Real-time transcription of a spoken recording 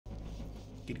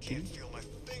Kitty, kitty. Can't feel my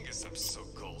fingers. I'm so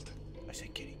cold. I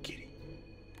said kitty, kitty.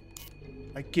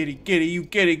 I kitty, kitty, you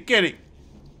kitty, kitty.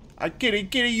 I kitty,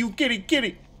 kitty, you kitty,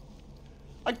 kitty.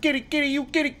 I kitty, kitty, you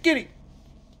kitty, kitty.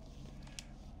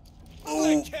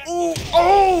 Ooh, ooh,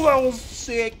 oh, that was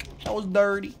sick. That was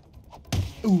dirty.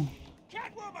 Ooh.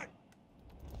 Catwoman!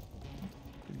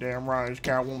 Damn right, it's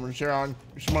Catwoman, son.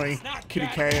 It's me, kitty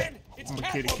cat. I'm a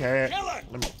kitty cat.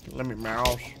 Let me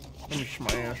mouse. Let me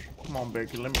smash. Come on,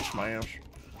 Becky, let me smash.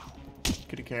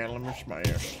 Kitty cat, let me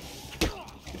smash.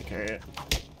 Kitty cat.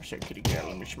 I said kitty cat,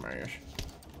 let me smash.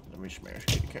 Let me smash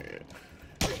kitty cat.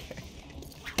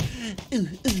 Ooh,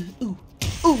 ooh, ooh,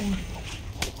 ooh.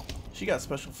 She got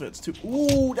special fits too.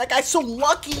 Ooh, that guy's so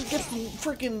lucky. He gets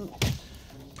freaking.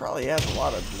 Probably has a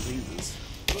lot of diseases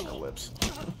on her lips.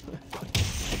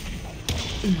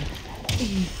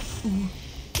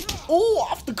 Ooh,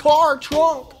 off the car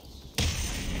trunk.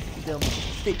 Them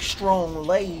thick, strong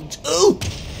legs. Ooh,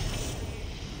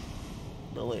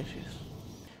 delicious.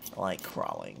 I like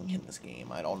crawling in this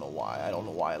game. I don't know why. I don't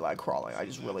know why I like crawling. I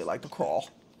just really like to crawl.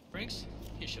 Franks,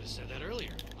 you should have said that earlier.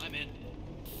 I'm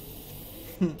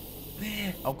in.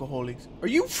 Alcoholics. Are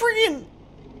you freaking...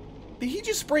 Did he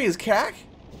just spray his cack?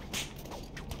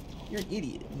 You're an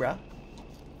idiot, bruh.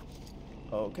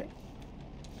 Okay.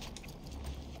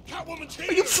 Catwoman's here!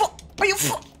 Are you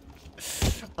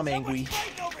I'm angry.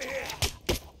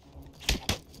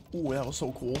 Ooh, that was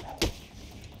so cool.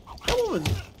 That woman's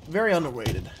very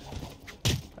underrated,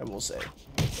 I will say.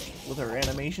 With her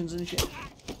animations and shit.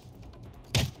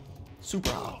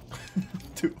 Super hot.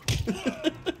 Too.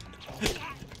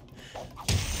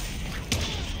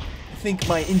 I think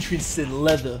my interest in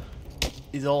leather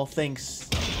is all thanks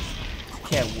to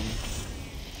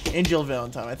Catwoman. And Jill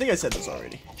Valentine. I think I said this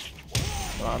already.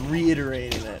 But I'm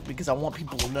reiterating it because I want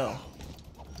people to know.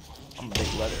 I'm a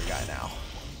big leather guy now.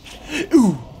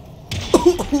 Ooh!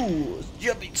 Ooh!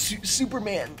 Jumping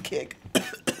Superman kick.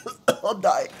 I'll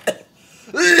die.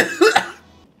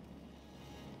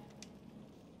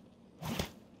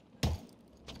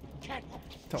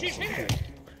 She's here!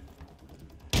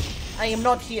 I am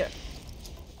not here.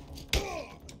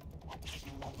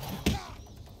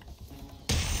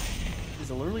 Is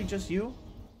it literally just you?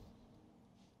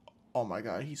 Oh my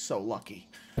god, he's so lucky.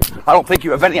 I don't think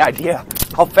you have any idea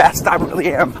how fast I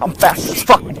really am. I'm fast as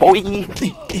fuck, boy.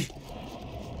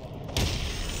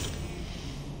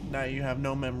 Now you have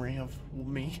no memory of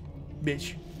me,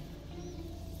 bitch.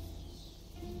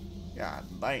 God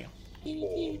damn.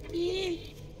 Kitty,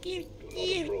 kitty, kitty,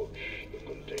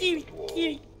 kitty,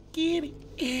 kitty, kitty,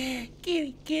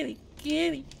 kitty, kitty,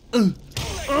 kitty.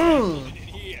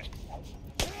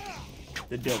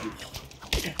 The devil.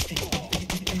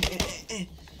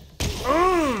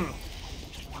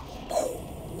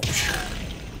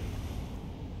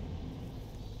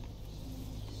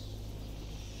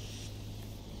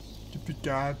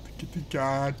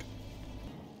 God.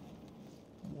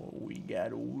 What we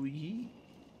got over here?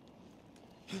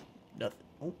 Nothing.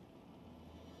 Oh.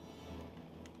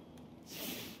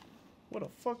 What the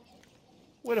fuck?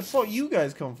 Where the fuck you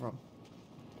guys come from?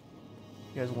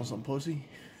 You guys want some pussy?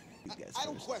 I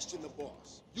don't question the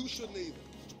boss. You shouldn't either.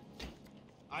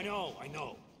 I know.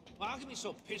 Well, how can you be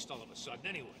so pissed all of a sudden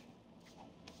anyway?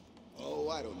 Oh,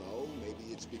 I don't know.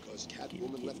 Maybe it's because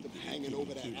Catwoman left him hanging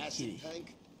over that acid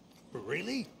tank.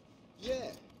 Really?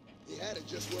 Yeah. He had it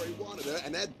just where he wanted her,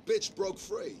 and that bitch broke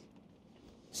free.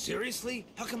 Seriously?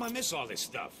 How come I miss all this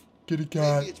stuff? Kitty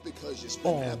cat. Maybe it's because you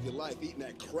spent half your life eating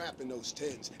that crap in those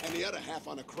tins, and the other half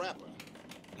on a crapper.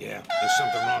 Yeah, there's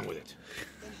something wrong with it.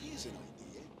 Then here's an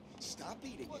idea. Stop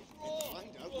eating it and find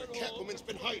out where Catwoman's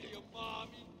been hiding.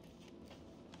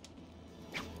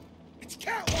 It's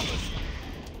Catwoman!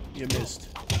 You missed.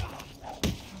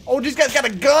 Oh, this guy's got a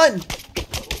gun!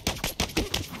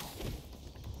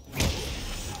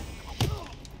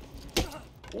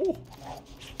 Oh.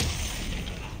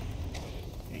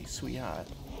 Hey, sweetheart.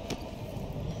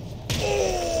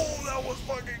 Oh, that was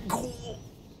fucking cool.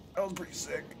 That was pretty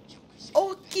sick.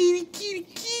 Oh, kitty, kitty,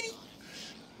 kitty.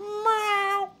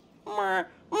 Meow, meow,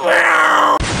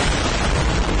 meow.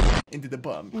 Into the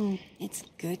bum. It's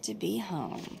good to be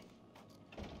home.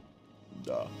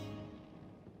 Duh.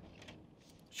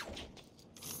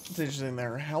 It's interesting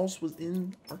their house was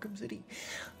in Arkham City.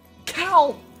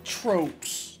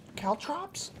 Caltrops.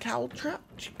 Caltrops?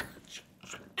 Caltrops?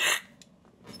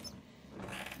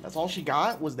 That's all she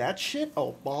got? Was that shit?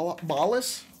 Oh,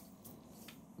 Bolas?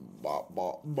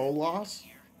 Bolas?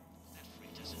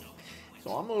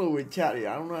 So I'm a little retarded.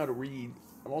 I don't know how to read.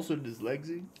 I'm also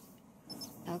dyslexic.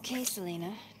 Okay,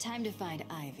 Selena, time to find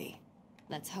Ivy.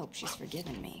 Let's hope she's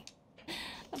forgiven me.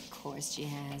 Of course she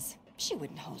has. She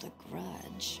wouldn't hold a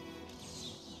grudge.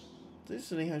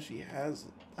 This is how she has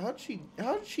it. How did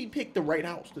she pick the right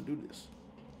house to do this?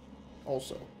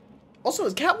 Also,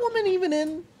 is Catwoman even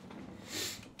in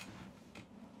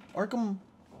Arkham,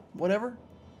 whatever,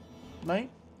 Knight?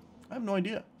 I have no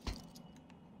idea.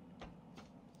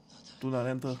 Do not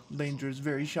enter. Danger is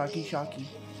very shocky.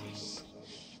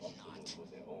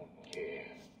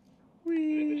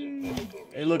 Whee.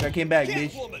 Hey, look, I came back,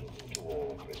 bitch.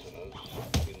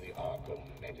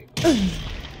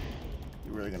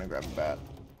 You're really gonna grab a bat?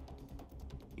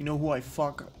 You know who I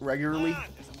fuck regularly?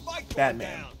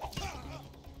 Batman. Oh,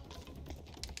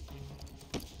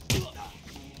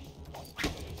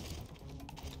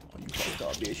 you fucked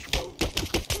up, bitch.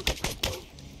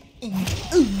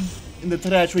 In the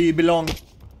trash where you belong.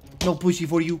 No pushy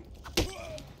for you.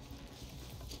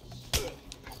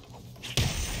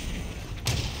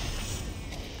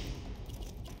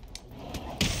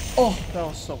 Oh, that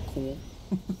was so cool.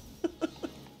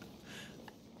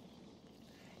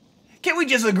 Can we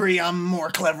just agree I'm more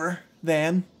clever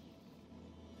than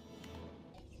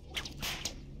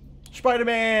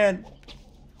Spider-Man?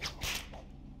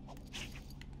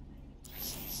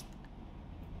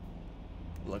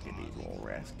 Look at these little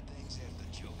rascals.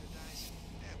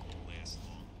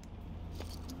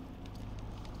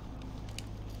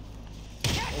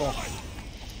 Oh.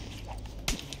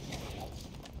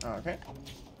 Okay.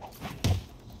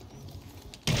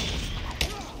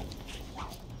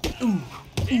 Ooh.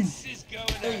 This is going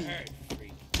to hurt,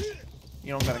 freak.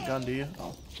 You don't got a gun, do you? Oh,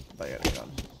 I thought you had a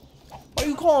gun. Why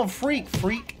you call him freak,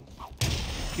 freak?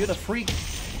 You're the freak.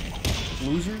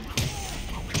 Loser.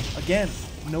 Again,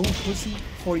 no pussy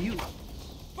for you.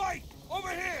 Fight! Over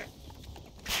here!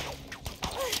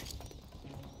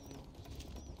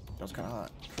 That was kind of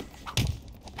hot.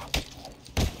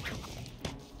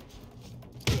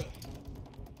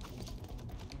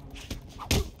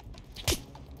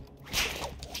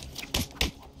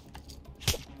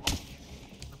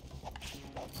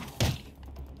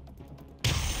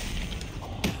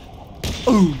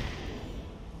 Ooh!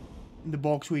 In the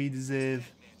box where you deserve.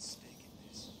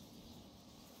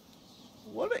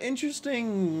 What an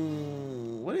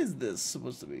interesting... What is this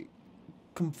supposed to be?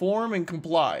 Conform and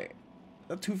comply. Is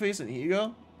that Two-Face and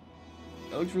Ego?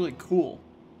 That looks really cool.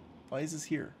 Why is this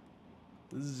here?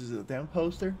 This is just a damn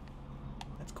poster?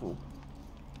 That's cool.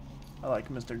 I like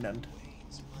Mr. Dent.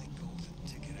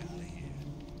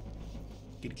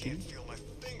 Kitty, kitty. Can't feel my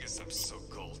fingers, I'm so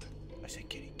cold. I said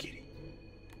kitty, kitty.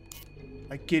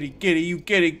 I kitty, kitty, you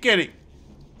kitty, kitty.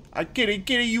 I kitty,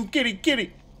 kitty, you kitty,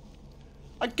 kitty.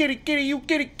 I kitty, kitty, you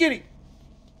kitty, kitty.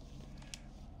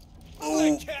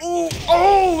 Ooh, ooh,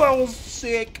 oh, that was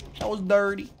sick. That was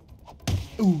dirty.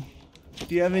 Ooh,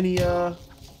 do you have any, you got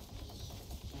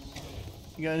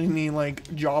any, like,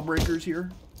 jawbreakers here,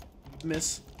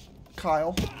 Miss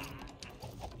Kyle?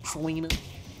 Selena?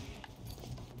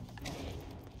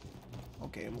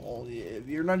 Okay, well, if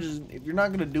you're not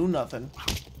gonna do nothing,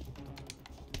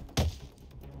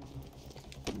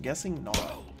 I'm guessing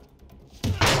not.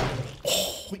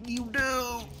 Oh, what you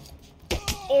do?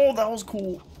 Oh, that was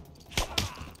cool.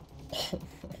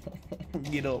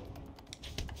 Get up.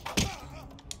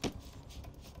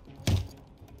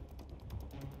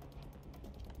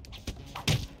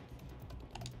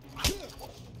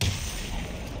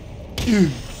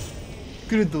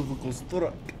 Critical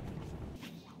strike.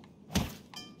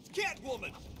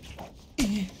 Catwoman!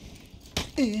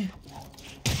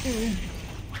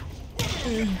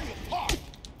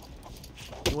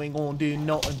 You ain't gonna do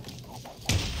nothing.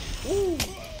 Ooh, I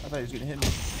thought he was gonna hit me.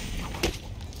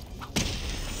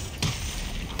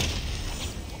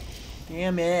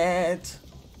 Damn it.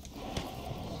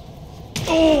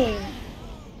 Oh!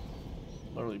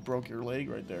 Literally broke your leg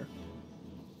right there.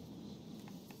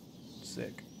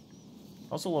 Sick.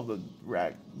 I also love the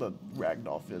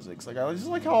ragdoll physics. Like, I just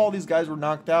like how all these guys were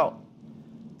knocked out.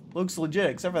 Looks legit,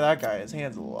 except for that guy. His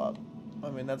hand's a little up. I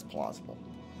mean, that's plausible.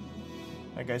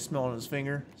 That guy smelling his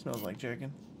finger. Smells like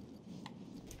chicken.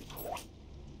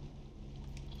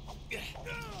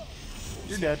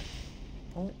 You're dead.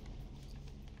 Oh.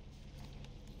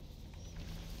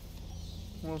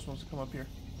 Who else wants to come up here?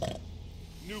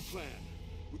 New plan.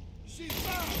 She's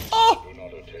found! Oh!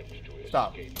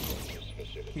 Stop. Can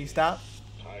you stop?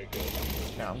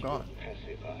 Now I'm gone.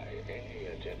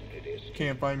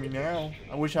 Can't find me now.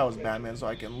 I wish I was Batman so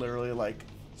I can literally, like,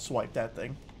 swipe that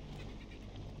thing.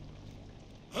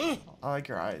 Huh? I like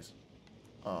your eyes.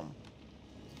 Over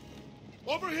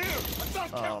here! I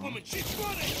found Catwoman! She's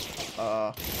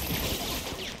running!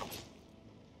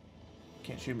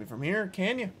 Can't shoot me from here,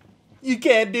 can you? You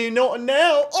can't do nothing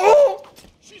now. Oh!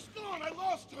 She's gone! I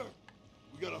lost her!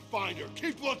 You gotta find her.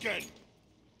 Keep looking.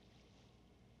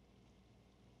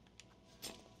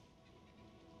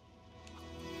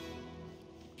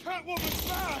 Catwoman's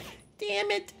back!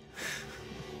 Damn it!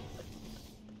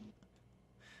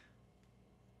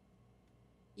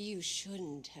 You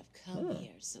shouldn't have come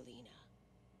here, Selena.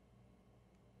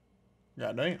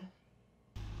 Goddamn.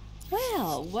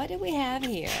 Well, what do we have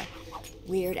here?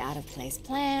 Weird out-of-place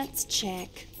plants,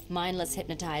 check. Mindless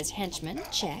hypnotized henchmen,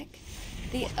 check.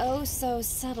 The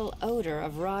oh-so-subtle odor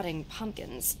of rotting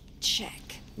pumpkins,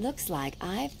 check. Looks like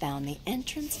I've found the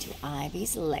entrance to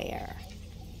Ivy's lair.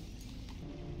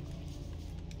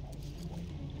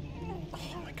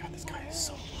 Oh my god, this guy is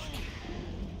so lucky.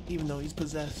 Even though he's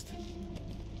possessed.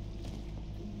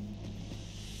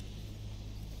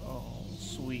 Oh,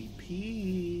 sweet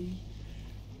pea.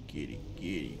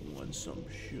 Kitty, want some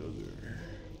sugar?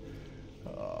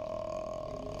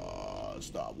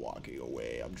 Stop walking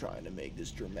away. I'm trying to make this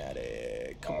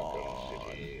dramatic. Come on. Arkham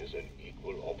City is an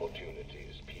equal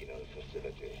opportunities penal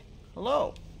facility.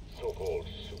 Hello. So-called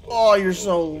super. Oh, you're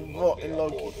so fucking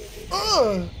lucky.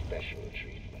 Special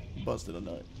treatment. Busted a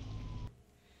nut.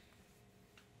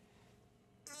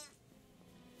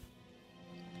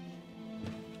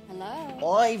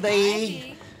 Hello?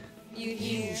 Ivy. You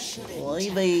here?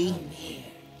 Ivy.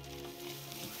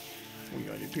 We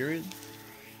got your period?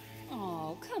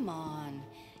 Oh, come on.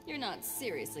 You're not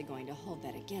seriously going to hold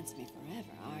that against me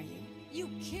forever, are you? You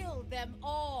killed them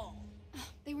all!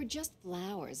 They were just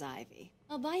flowers, Ivy.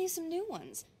 I'll buy you some new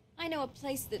ones. I know a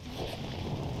place that...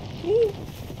 Ooh.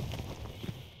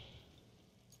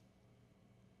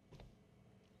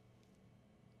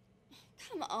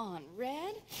 Come on,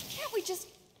 Red. Can't we just...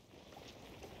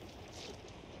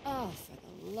 Oh, for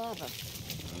the love of...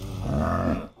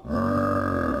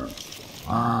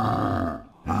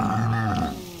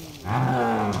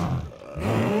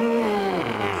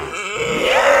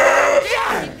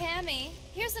 Hey, Pammy,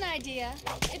 here's an idea.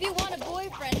 If you want a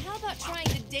boyfriend, how about trying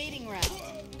the dating route?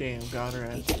 Damn, got her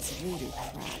ass. It's voodoo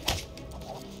crap.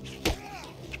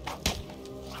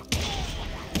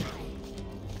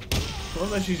 I love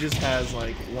that she just has,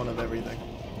 like, one of everything.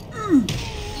 You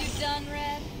done,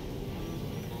 Red?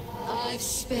 I've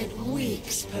spent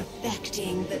weeks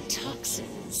perfecting the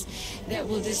toxins that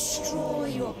will destroy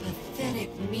your pathetic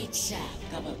meat sack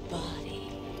of a body.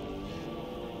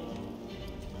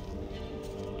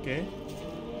 Okay.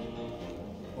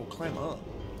 Oh, climb up.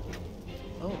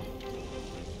 Oh.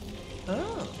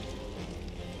 Oh.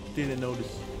 Didn't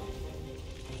notice.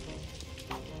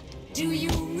 Do you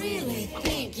really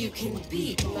think you can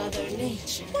beat Mother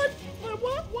Nature? What?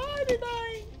 Why did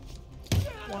I?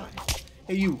 Why?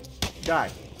 Hey, you.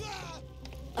 Die.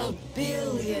 A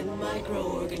billion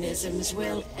microorganisms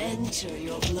will enter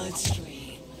your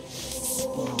bloodstream.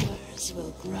 Spores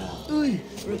will grow,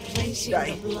 replacing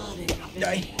Die. the blood in your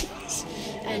Die. veins.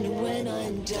 And when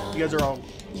I'm done, You guys are all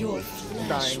your flesh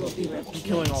dying. will be I'm replaced.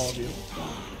 killing all of you.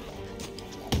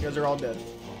 You guys are all dead.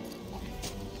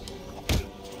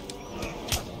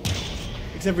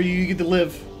 Except for you, you get to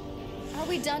live. Are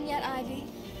we done yet, Ivy?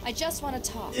 I just want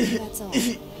to talk, that's all.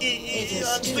 It is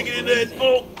I'm still sticking in it. breathing.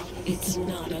 Oh. It's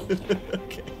not over.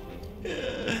 Okay.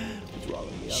 What's wrong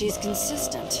with me? She's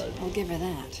consistent. I'll give her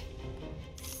that.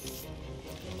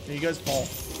 Hey, you guys fall.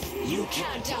 You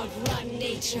can't outrun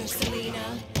nature,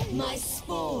 Selena. My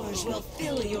spores will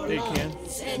fill your They can.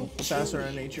 lungs and Faster kill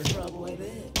than nature. you from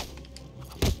within.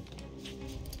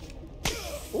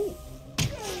 Ooh.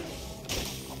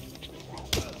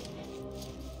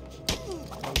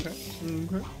 Okay.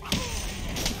 Okay.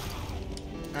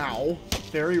 Ow.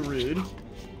 Very rude.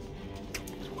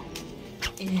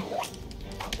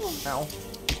 Ow.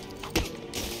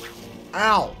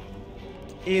 Ow.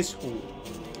 Is who?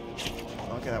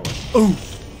 Okay, that works. Ooh.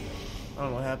 I don't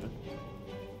know what happened.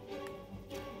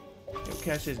 Yo,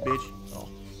 catch this bitch. Oh.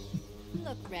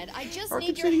 Look, Red, I just Arkham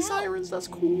need your City help. Sirens, that's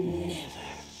cool.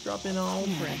 Drop in on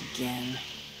Not print. again.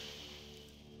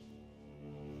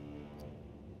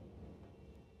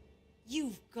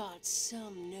 You've got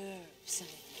some nerve,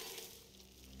 Selena.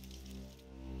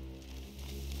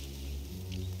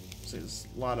 There's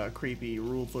a lot of creepy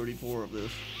Rule 34 of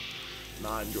this.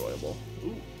 Not enjoyable.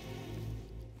 Ooh.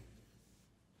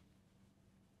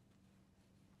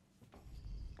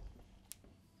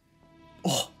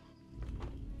 Oh.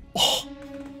 Oh.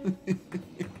 Okay.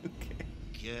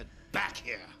 Get back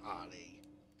here, Harley.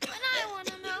 And I want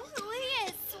to know who he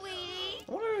is, sweetie.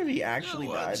 I wonder if he actually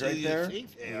died right there. He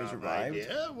was revived.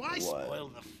 Why What? spoil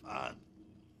the fun?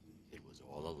 It was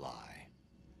all a lie.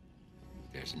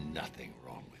 There's nothing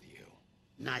wrong with you.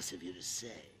 Nice of you to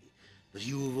say, but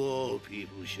you of all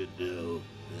people should know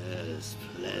there's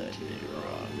plenty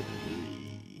wrong with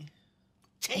me.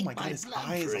 Take Oh my god, his blood,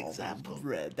 eyes for all example.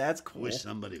 red. That's cool. Wish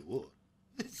somebody would.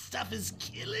 This stuff is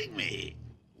killing me.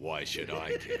 Why should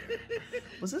I care?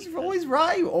 Was this always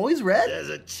right? Always red? There's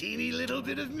a teeny little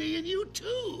bit of me in you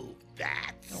too. That's...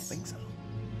 I don't think so.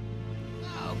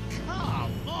 Oh,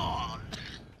 come on.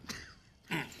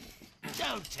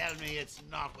 Don't tell me it's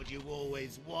not what you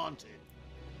always wanted.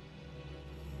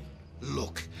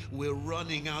 Look, we're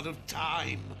running out of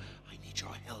time. I need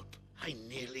your help. I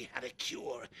nearly had a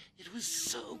cure. It was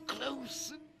so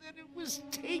close, and then it was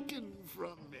taken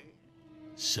from me.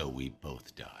 So we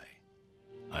both die.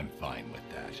 I'm fine with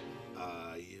that.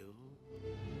 Are you?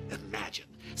 Imagine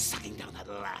sucking down that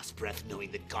last breath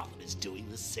knowing that Gotham is doing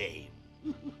the same.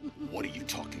 What are you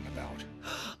talking about?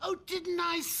 Oh, didn't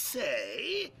I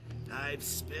say? I've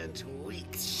spent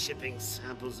weeks shipping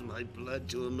samples of my blood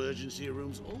to emergency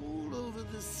rooms all over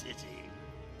the city.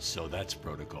 So that's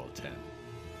Protocol 10.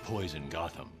 Poison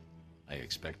Gotham. I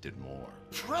expected more.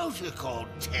 Protocol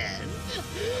 10?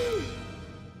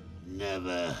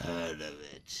 Never heard of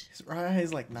it. His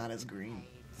eyes like not as green.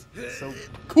 So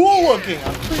cool looking.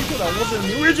 I'm pretty sure that wasn't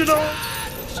the original.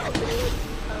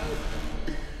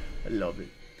 I love it.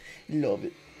 Love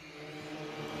it.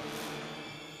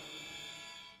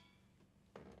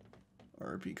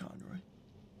 R.I.P. Conroy.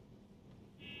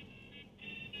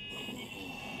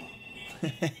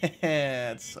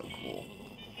 That's so cool.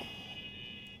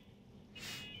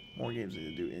 More games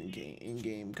need to do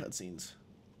in-game cutscenes.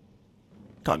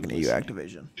 Talking to you,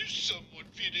 Activision. Is someone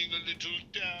feeling a little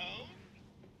down?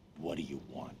 What do you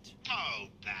want? Oh,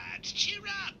 Bats, cheer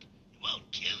up. It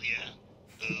won't kill you.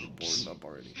 Bored up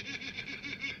already.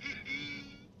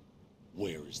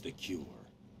 Where is the cure?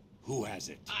 Who has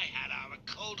it? I had our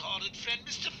cold-hearted friend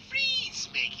Mr. Freeze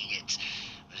making it,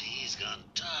 but he's gone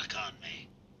dark on me.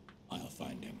 I'll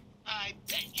find him. I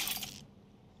bet you.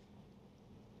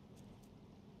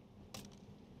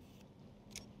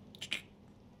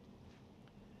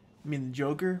 I mean, the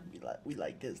Joker, we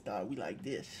like this, dog. We like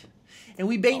this. And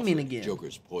we Bateman again.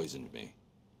 Joker's poisoned me.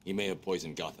 He may have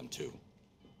poisoned Gotham, too.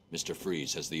 Mr.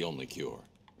 Freeze has the only cure.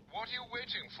 What are you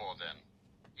waiting for, then?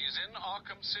 He's in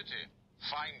Arkham City.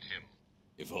 Find him.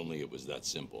 If only it was that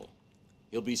simple.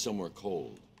 He'll be somewhere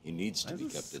cold. He needs to be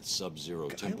kept at sub-zero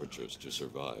temperatures to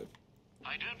survive.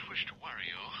 I don't wish to worry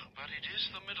you, but it is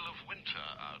the middle of winter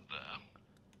out there.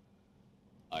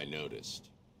 I noticed.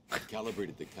 I've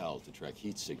calibrated the cowl to track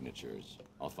heat signatures.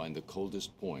 I'll find the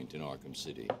coldest point in Arkham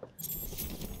City.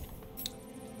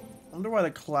 I wonder why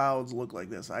the clouds look like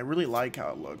this. I really like how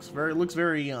it looks. It looks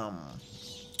very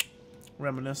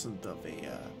reminiscent of a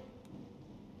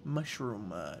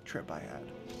mushroom trip I had.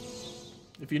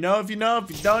 If you know, if you know. If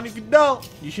you don't,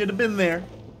 you should have been there.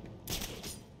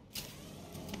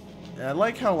 And I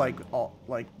like how like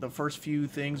the first few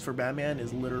things for Batman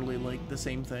is literally like the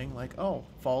same thing. Like, oh,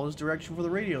 follow his direction for the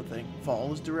radio thing. Follow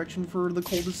his direction for the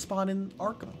coldest spot in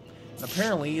Arkham. And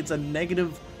apparently, it's a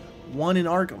 -1 in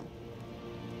Arkham.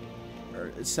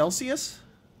 Or Celsius?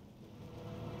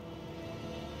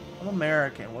 I'm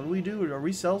American. What do we do? Are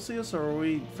we Celsius or are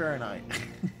we Fahrenheit?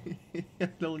 I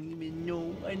don't even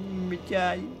know. I'm a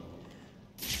child.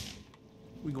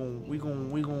 We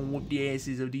gonna whoop the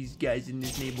asses of these guys in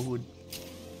this neighborhood.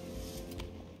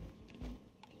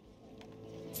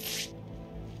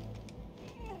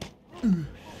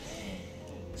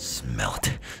 Smell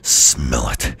it. Smell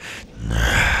it.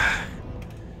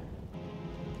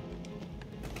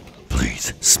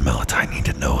 Please, smell it. I need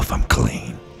to know if I'm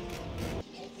clean.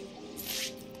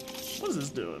 What is this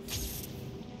doing?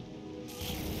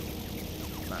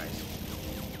 Nice.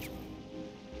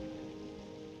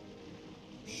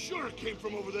 Sure it came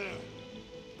from over there.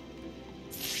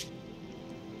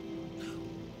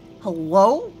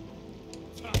 Hello?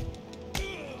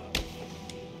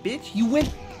 Bitch, you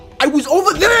went... I was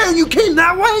over there and you came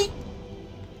that way?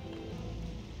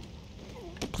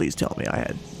 Please tell me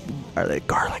are they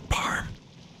garlic parm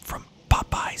from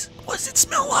Popeyes? What does it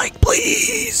smell like?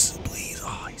 Please. Please.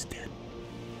 Oh, he's dead.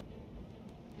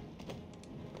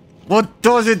 What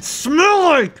does it smell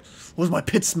like? What does my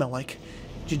pit smell like?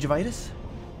 Gingivitis?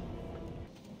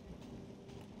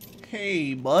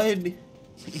 Hey, bud.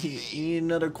 You need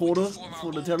another quarter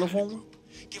for the telephone?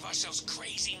 Give ourselves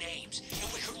crazy names,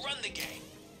 and we could run the game.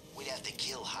 We'd have to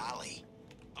kill Holly.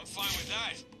 I'm fine with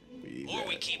that. Or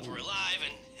we keep her alive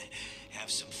and have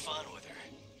some fun with her.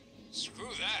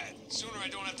 Screw that. Sooner I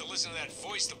don't have to listen to that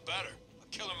voice, the better. I'll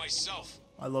kill her myself.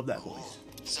 I love that voice.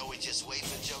 So we just wait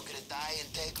for Joker to die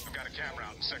and take... I've got a camera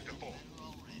out in Sector 4.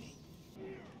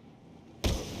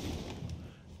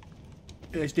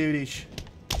 Let's do this.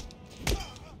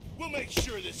 We'll make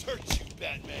sure this hurts you,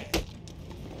 Batman.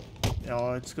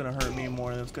 Oh, it's gonna hurt me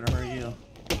more than it's gonna hurt you.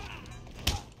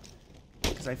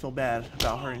 because I feel bad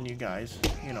about hurting you guys.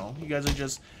 You know, you guys are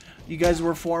just, you guys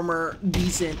were former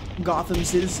decent Gotham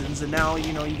citizens, and now,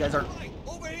 you know, you guys are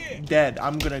dead.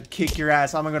 I'm gonna kick your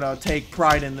ass. I'm gonna take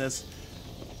pride in this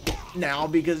now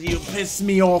because you pissed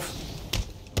me off.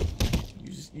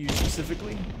 You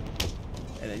specifically,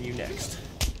 and then you next.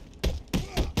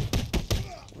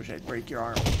 Wish I'd break your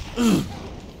arm. Ugh.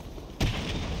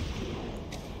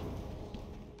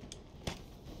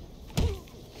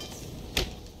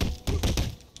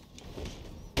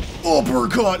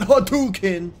 Uppercut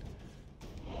Hadouken!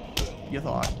 You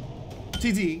thought.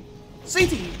 TT.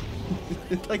 CT!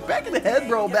 Like back in the head,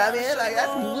 bro, Batman. Like,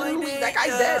 that's literally, that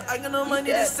guy's dead. I got no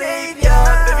money to save,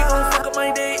 yeah. Baby gon' fuck up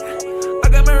my date. I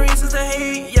got my reasons to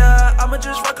hate, yeah. I'ma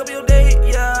just rock up your date,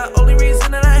 yeah. Only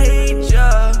reason that I hate,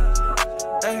 yeah.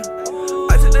 Ay.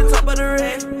 I took the top of the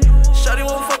ring. Shawty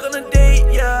won't fuck on a date,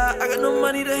 yeah. I got no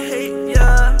money to hate,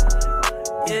 yeah.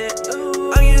 Yeah.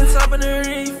 I get top of the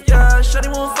reef, yeah.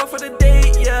 Shawty won't fuck for the